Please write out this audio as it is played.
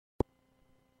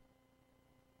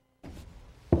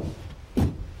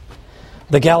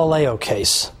The Galileo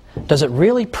case. Does it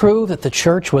really prove that the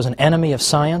Church was an enemy of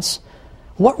science?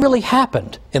 What really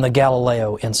happened in the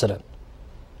Galileo incident?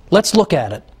 Let's look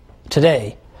at it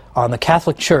today on the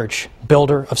Catholic Church,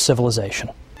 Builder of Civilization.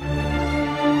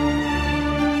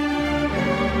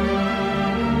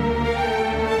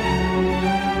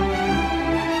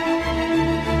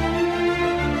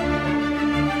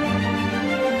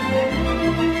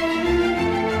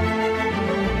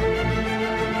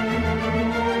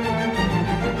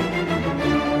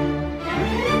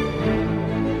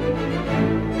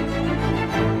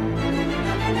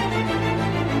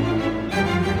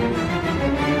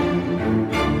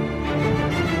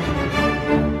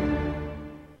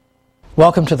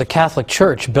 Welcome to the Catholic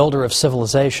Church, Builder of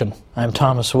Civilization. I'm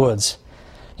Thomas Woods.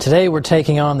 Today we're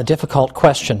taking on the difficult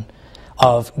question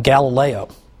of Galileo,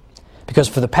 because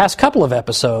for the past couple of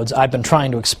episodes I've been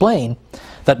trying to explain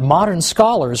that modern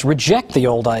scholars reject the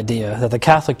old idea that the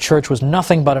Catholic Church was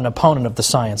nothing but an opponent of the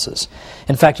sciences.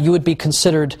 In fact, you would be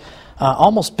considered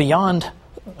almost beyond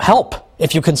help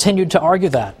if you continued to argue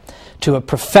that to a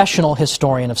professional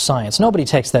historian of science. Nobody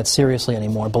takes that seriously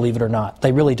anymore, believe it or not.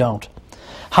 They really don't.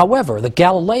 However, the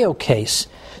Galileo case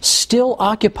still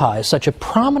occupies such a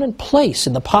prominent place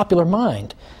in the popular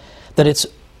mind that it's,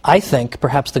 I think,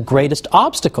 perhaps the greatest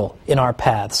obstacle in our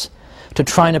paths to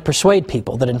trying to persuade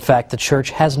people that, in fact, the Church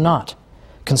has not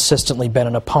consistently been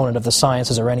an opponent of the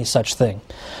sciences or any such thing.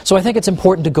 So I think it's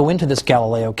important to go into this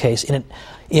Galileo case in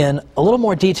a little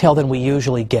more detail than we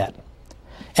usually get.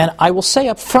 And I will say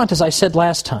up front, as I said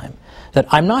last time, that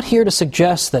I'm not here to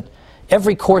suggest that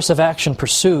every course of action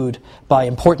pursued by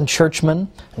important churchmen,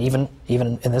 and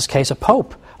even in this case a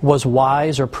pope, was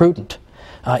wise or prudent.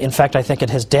 In fact, I think it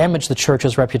has damaged the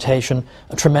Church's reputation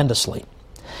tremendously.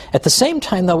 At the same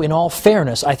time, though, in all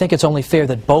fairness, I think it's only fair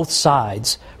that both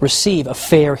sides receive a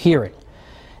fair hearing.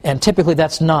 And typically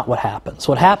that's not what happens.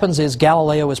 What happens is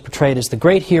Galileo is portrayed as the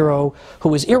great hero who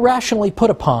was irrationally put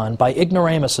upon by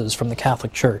ignoramuses from the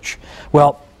Catholic Church.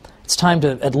 Well, it's time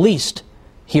to at least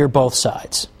hear both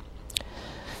sides.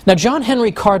 Now, John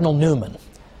Henry Cardinal Newman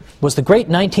was the great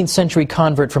 19th century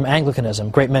convert from Anglicanism.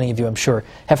 A great many of you, I'm sure,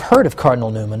 have heard of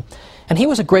Cardinal Newman. And he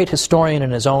was a great historian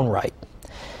in his own right.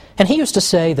 And he used to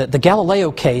say that the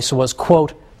Galileo case was,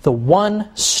 quote, the one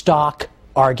stock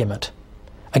argument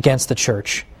against the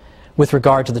Church with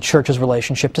regard to the Church's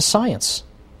relationship to science.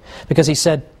 Because he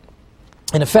said,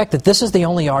 in effect, that this is the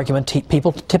only argument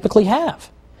people typically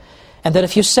have. And that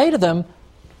if you say to them,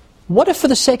 what if for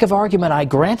the sake of argument I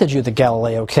granted you the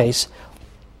Galileo case?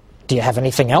 Do you have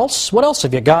anything else? What else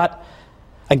have you got?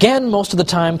 Again, most of the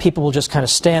time people will just kind of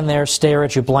stand there, stare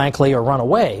at you blankly, or run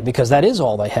away, because that is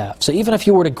all they have. So even if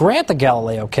you were to grant the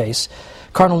Galileo case,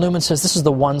 Cardinal Newman says this is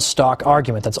the one stock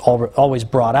argument that's always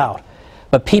brought out.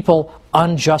 But people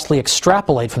unjustly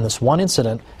extrapolate from this one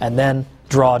incident and then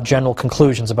draw general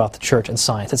conclusions about the Church and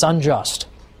science. It's unjust.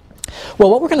 Well,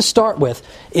 what we're going to start with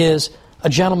is a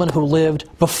gentleman who lived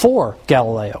before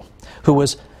Galileo, who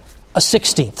was a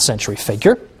 16th century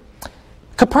figure.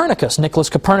 Copernicus, Nicholas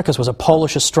Copernicus, was a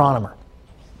Polish astronomer.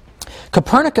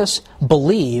 Copernicus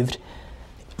believed,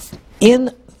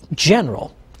 in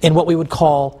general, in what we would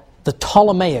call the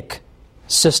Ptolemaic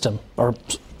system, or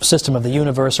system of the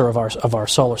universe or of our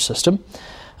solar system.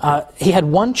 He had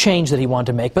one change that he wanted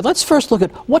to make, but let's first look at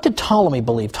what did Ptolemy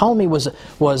believe. Ptolemy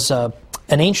was an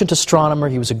ancient astronomer.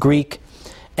 He was a Greek,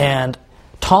 and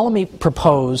Ptolemy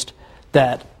proposed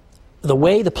that the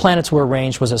way the planets were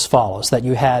arranged was as follows, that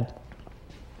you had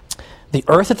the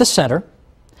Earth at the center,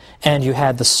 and you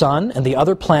had the Sun and the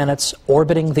other planets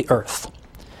orbiting the Earth.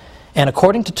 And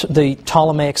according to the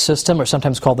Ptolemaic system, or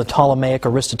sometimes called the Ptolemaic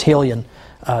Aristotelian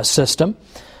system,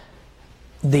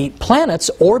 the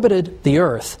planets orbited the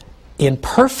Earth in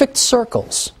perfect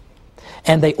circles,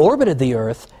 and they orbited the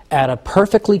Earth at a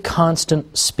perfectly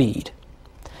constant speed.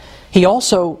 It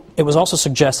was also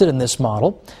suggested in this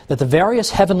model that the various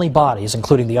heavenly bodies,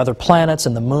 including the other planets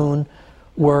and the moon,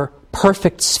 were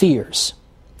perfect spheres.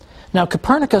 Now,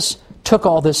 Copernicus took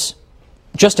all this,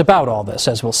 just about all this,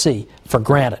 as we'll see, for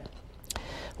granted.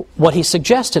 What he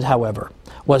suggested, however,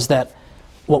 was that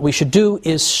what we should do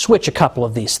is switch a couple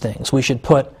of these things. We should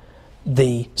put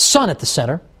the Sun at the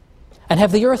center and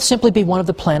have the Earth simply be one of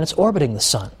the planets orbiting the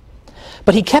Sun.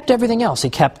 But he kept everything else.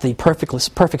 He kept the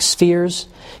perfect spheres.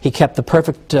 He kept the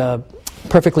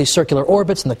perfectly circular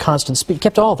orbits and the constant speed. He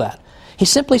kept all that. He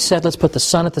simply said, let's put the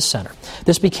Sun at the center.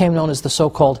 This became known as the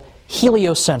so-called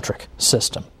heliocentric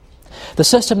system. The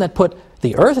system that put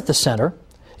the Earth at the center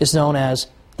is known as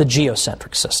the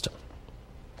geocentric system.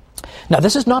 Now,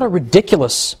 this is not a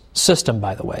ridiculous system,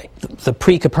 by the way, the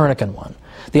pre-Copernican one.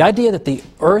 The idea that the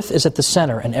Earth is at the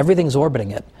center and everything's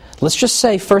orbiting it, let's just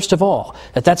say, first of all,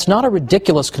 that that's not a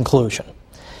ridiculous conclusion.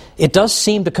 It does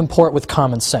seem to comport with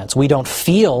common sense. We don't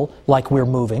feel like we're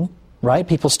moving, right?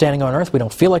 People standing on Earth, we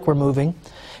don't feel like we're moving.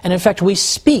 And in fact, we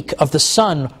speak of the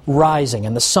sun rising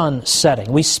and the sun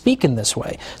setting. We speak in this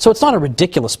way. So it's not a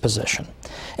ridiculous position.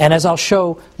 And as I'll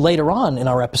show later on in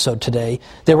our episode today,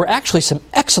 there were actually some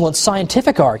excellent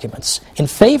scientific arguments in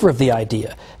favor of the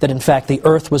idea that in fact the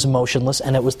Earth was motionless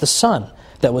and it was the sun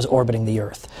that was orbiting the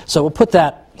Earth. So we'll put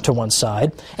that to one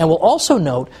side. And we'll also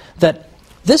note that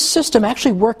this system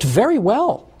actually worked very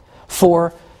well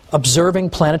for observing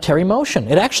planetary motion.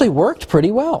 It actually worked pretty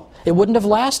well. It wouldn't have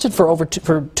lasted for over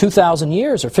 2,000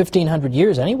 years or 1,500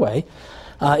 years anyway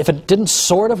if it didn't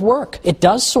sort of work. It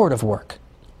does sort of work.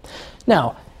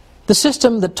 Now, the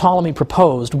system that Ptolemy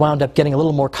proposed wound up getting a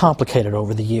little more complicated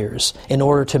over the years in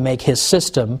order to make his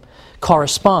system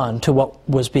correspond to what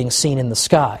was being seen in the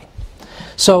sky.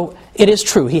 So it is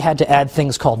true, he had to add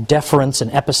things called deferents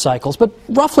and epicycles, but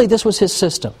roughly this was his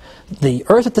system. The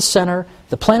Earth at the center,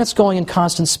 the planets going in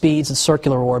constant speeds and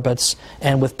circular orbits,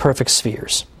 and with perfect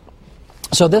spheres.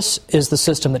 So this is the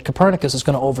system that Copernicus is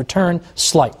going to overturn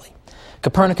slightly.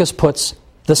 Copernicus puts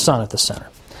the sun at the center.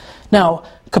 Now,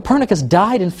 Copernicus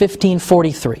died in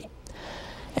 1543,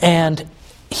 and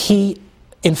he,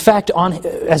 in fact,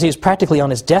 as he was practically on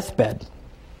his deathbed,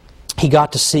 he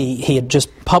got to see, he had just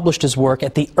published his work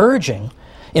at the urging,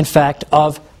 in fact,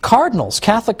 of cardinals.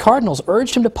 Catholic cardinals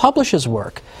urged him to publish his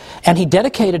work. And he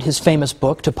dedicated his famous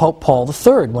book to Pope Paul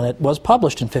III when it was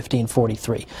published in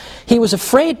 1543. He was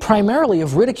afraid primarily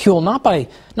of ridicule not by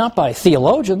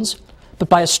theologians, but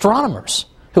by astronomers,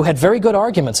 who had very good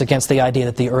arguments against the idea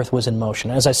that the Earth was in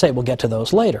motion. As I say, we'll get to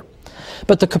those later.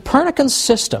 But the Copernican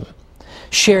system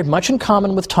shared much in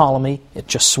common with Ptolemy. It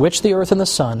just switched the Earth and the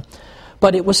sun.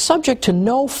 But it was subject to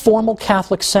no formal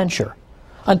Catholic censure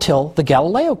until the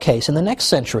Galileo case in the next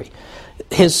century.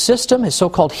 His system, his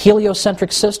so-called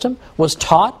heliocentric system, was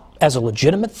taught as a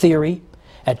legitimate theory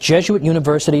at Jesuit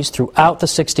universities throughout the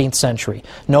 16th century.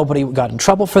 Nobody got in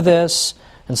trouble for this,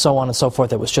 and so on and so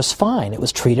forth. It was just fine. It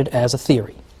was treated as a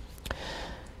theory.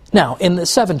 Now, in the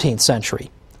 17th century,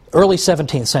 early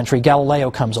 17th century,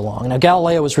 Galileo comes along. Now,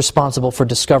 Galileo was responsible for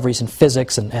discoveries in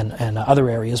physics and other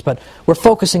areas, but we're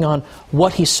focusing on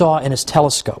what he saw in his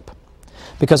telescope.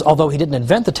 Because although he didn't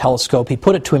invent the telescope, he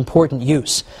put it to important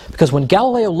use. Because when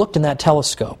Galileo looked in that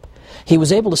telescope, he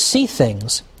was able to see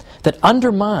things that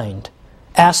undermined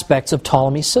aspects of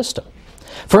Ptolemy's system.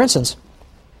 For instance,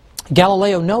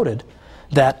 Galileo noted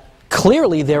that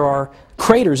clearly there are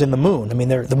craters in the moon. I mean,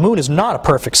 the moon is not a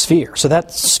perfect sphere, so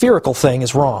that spherical thing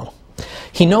is wrong.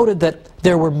 He noted that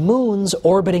there were moons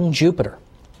orbiting Jupiter.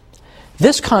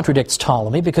 This contradicts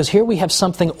Ptolemy because here we have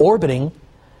something orbiting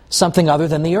something other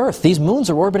than the Earth. These moons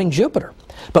are orbiting Jupiter.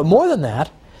 But more than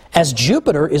that, as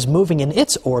Jupiter is moving in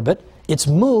its orbit, its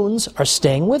moons are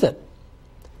staying with it.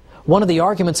 One of the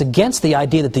arguments against the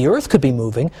idea that the Earth could be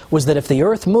moving was that if the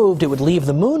Earth moved, it would leave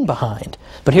the moon behind.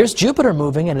 But here's Jupiter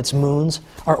moving, and its moons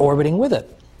are orbiting with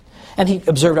it. And he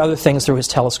observed other things through his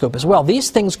telescope as well.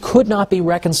 These things could not be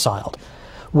reconciled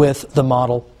with the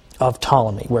model of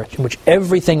Ptolemy, in which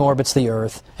everything orbits the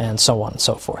Earth, and so on and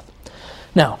so forth.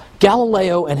 Now,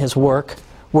 Galileo and his work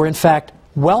were in fact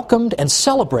welcomed and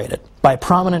celebrated by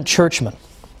prominent churchmen.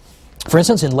 For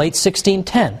instance, in late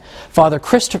 1610, Father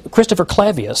Christopher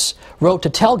Clavius wrote to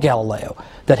tell Galileo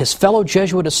that his fellow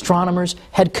Jesuit astronomers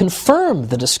had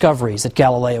confirmed the discoveries that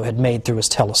Galileo had made through his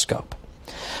telescope.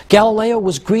 Galileo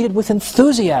was greeted with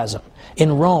enthusiasm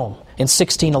in Rome in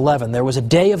 1611. There was a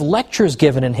day of lectures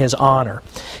given in his honor.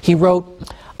 He wrote,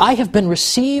 "I have been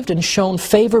received and shown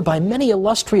favor by many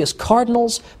illustrious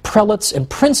cardinals, prelates, and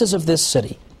princes of this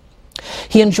city."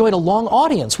 He enjoyed a long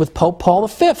audience with Pope Paul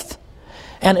V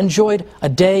and enjoyed a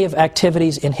day of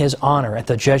activities in his honor at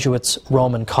the Jesuits'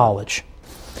 Roman College.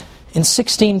 In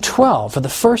 1612, for the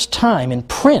first time in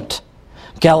print,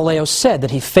 Galileo said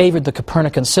that he favored the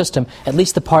Copernican system, at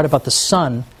least the part about the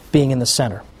sun being in the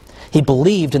center. He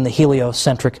believed in the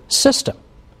heliocentric system.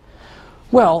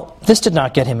 Well, this did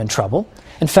not get him in trouble.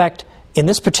 In fact, in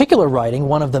this particular writing,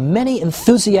 one of the many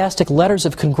enthusiastic letters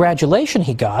of congratulation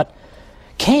he got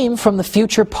came from the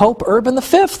future Pope Urban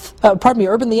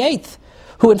VIII,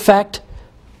 who in fact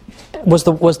was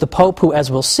the Pope who, as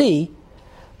we'll see,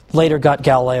 later got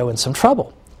Galileo in some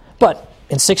trouble. But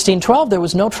in 1612, there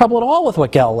was no trouble at all with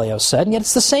what Galileo said, and yet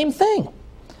it's the same thing.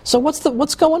 So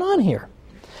what's going on here?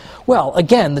 Well,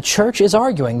 again, the Church is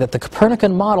arguing that the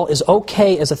Copernican model is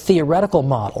okay as a theoretical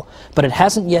model, but it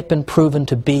hasn't yet been proven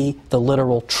to be the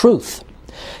literal truth.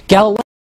 Galileo